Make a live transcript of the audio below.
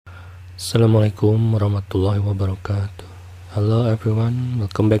Assalamualaikum warahmatullahi wabarakatuh. Hello everyone,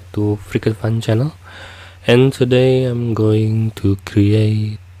 welcome back to FreeCAD Fun channel. And today I'm going to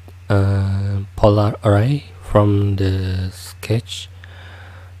create a Pollar Array from the sketch.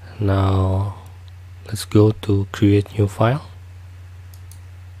 Now let's go to create new file.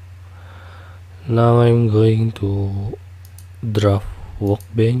 Now I'm going to draft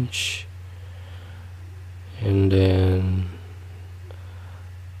workbench and then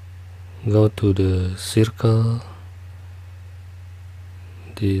go to the circle,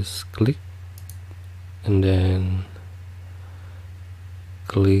 this click, and then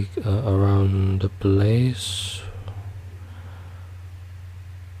click around the place.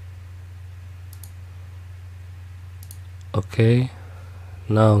 Okay,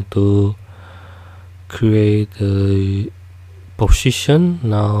 now to create a position,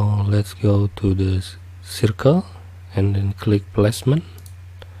 now let's go to the circle and then click placement.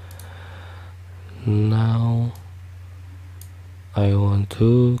 Now I want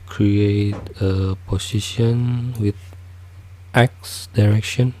to create a position with X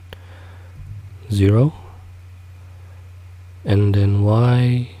direction 0 and then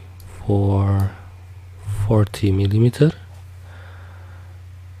Y for 40 millimeter.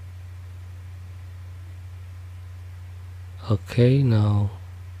 Okay, now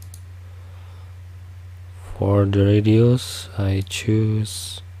for the radius I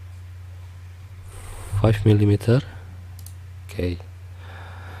choose 5 millimeter. Okay,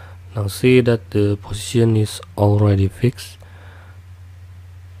 now see that the position is already fixed,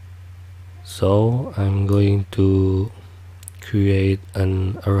 so I'm going to create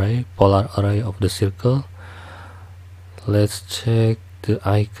an array, polar array of the circle. Let's check the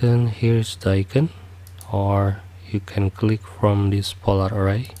icon. Here's the icon, or you can click from this polar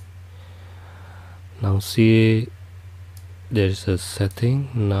array. Now see there's a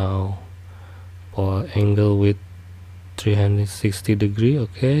setting. Now angle with 360 degree.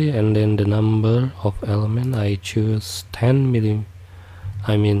 Okay, and then the number of element I choose 10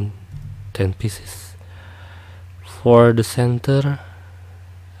 pieces. For the center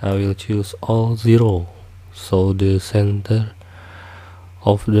I will choose all 0, so the center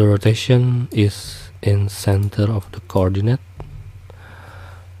of the rotation is in center of the coordinate.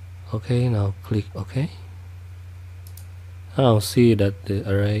 Okay, now click OK. Now see that the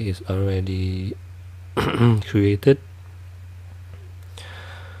array is already created.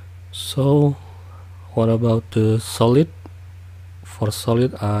 So what about the solid? For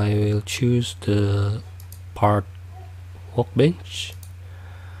solid I will choose the part workbench.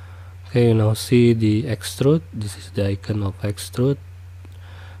 Okay, now see the extrude. This is the icon of extrude.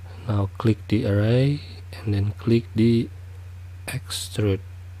 Now click the array and then click the extrude.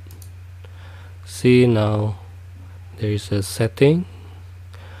 See, now there is a setting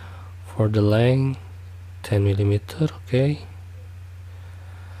for the length 10 millimeter. Okay,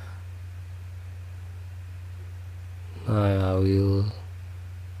 I will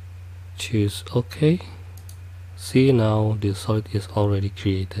choose OK. See, now the solid is already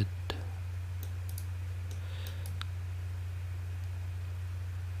created.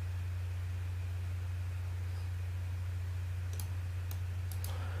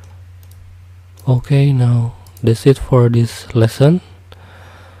 Okay, now that's it for this lesson.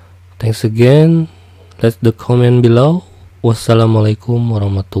 Thanks again. Let the comment below. Wassalamualaikum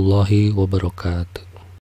warahmatullahi wabarakatuh.